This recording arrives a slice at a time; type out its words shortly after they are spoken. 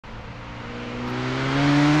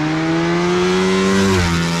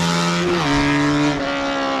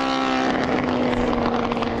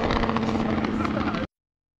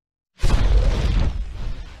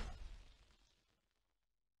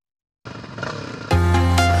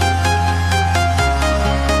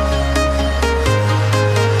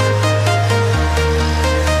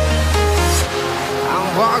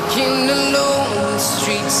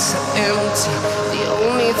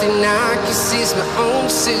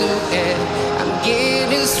to end. I'm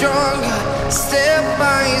getting stronger, step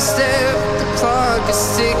by step. The clock is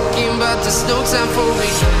ticking, but there's no time for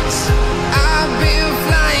regrets. I've been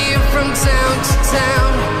flying from town to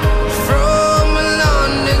town, from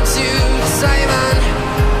London to Taiwan.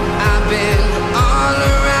 I've been all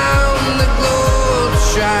around the globe,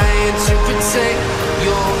 trying to protect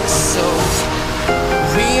your soul.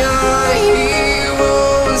 We are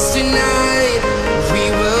heroes tonight. We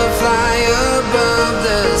will fly above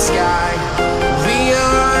the sky. We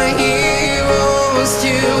are heroes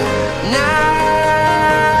tonight.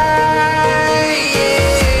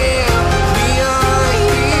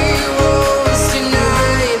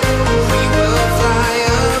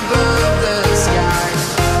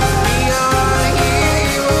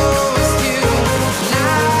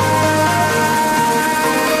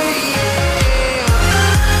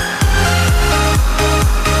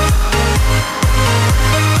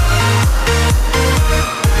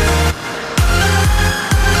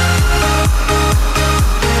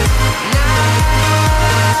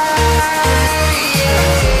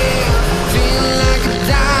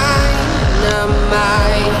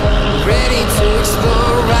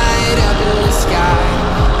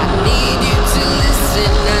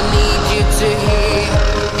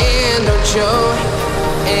 Show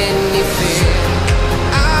any fear.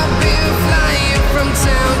 I've been flying from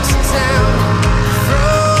town to town,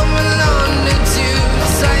 from London to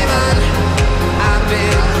Taiwan. I've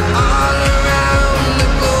been all around the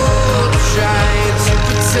globe, trying to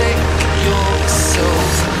protect your soul.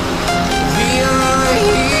 We are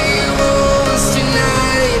heroes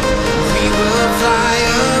tonight. We will fly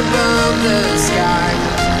above the sky.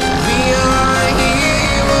 We are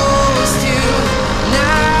heroes tonight.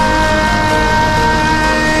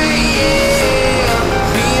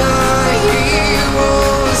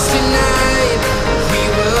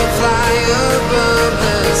 Above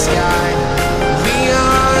the sky, we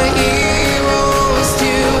are heroes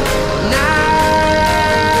tonight.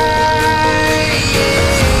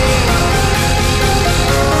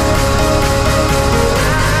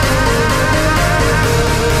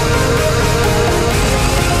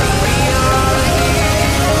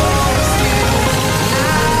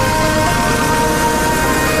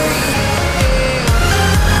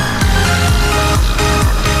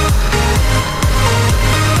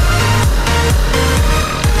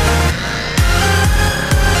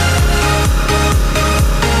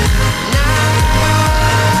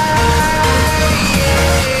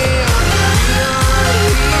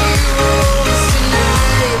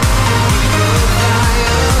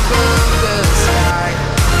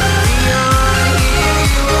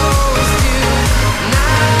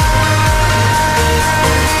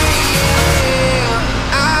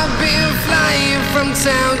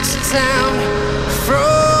 Town to town,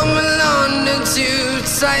 from London to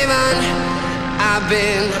Taiwan. I've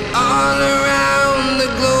been all around the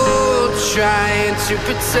globe, trying to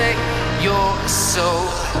protect your soul.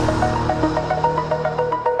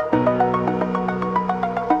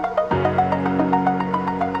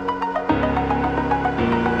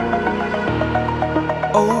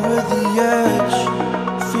 Over the edge,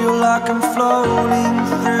 feel like I'm floating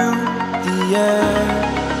through the air.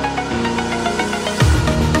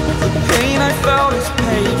 Pain I felt is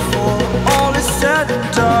paid for, all is said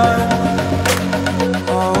and done.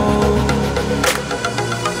 Oh,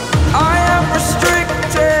 I am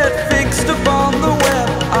restricted, fixed upon the web.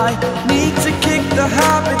 I need to kick the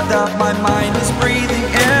habit that my mind is breathing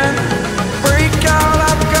in. Break out,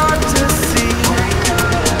 I've got to see.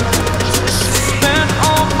 Spent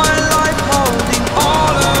all my life holding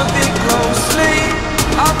all of it closely.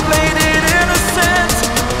 I played it innocent,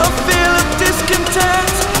 a feel of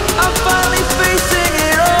discontent. I'm finally facing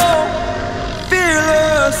it all,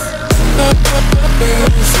 fearless.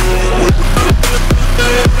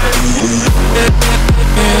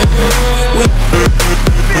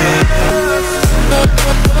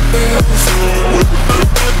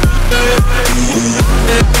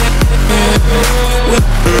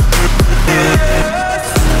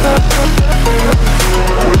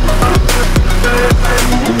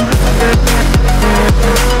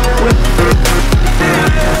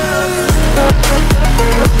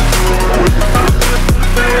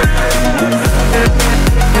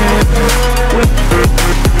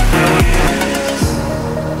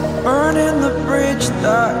 Burning the bridge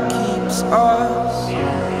that keeps us.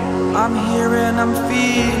 I'm here and I'm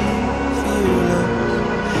feeling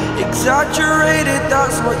exaggerated,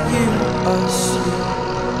 that's what you assume.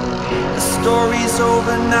 The story's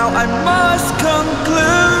over now, I must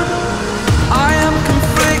conclude. I am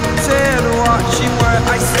conflicted. head, watching where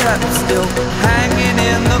I step, still hanging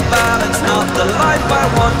in the balance. Not the life I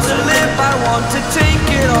want to live, I want to take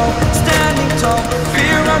it all. Standing tall,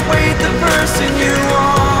 fear I'd wait the person you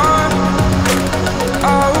are.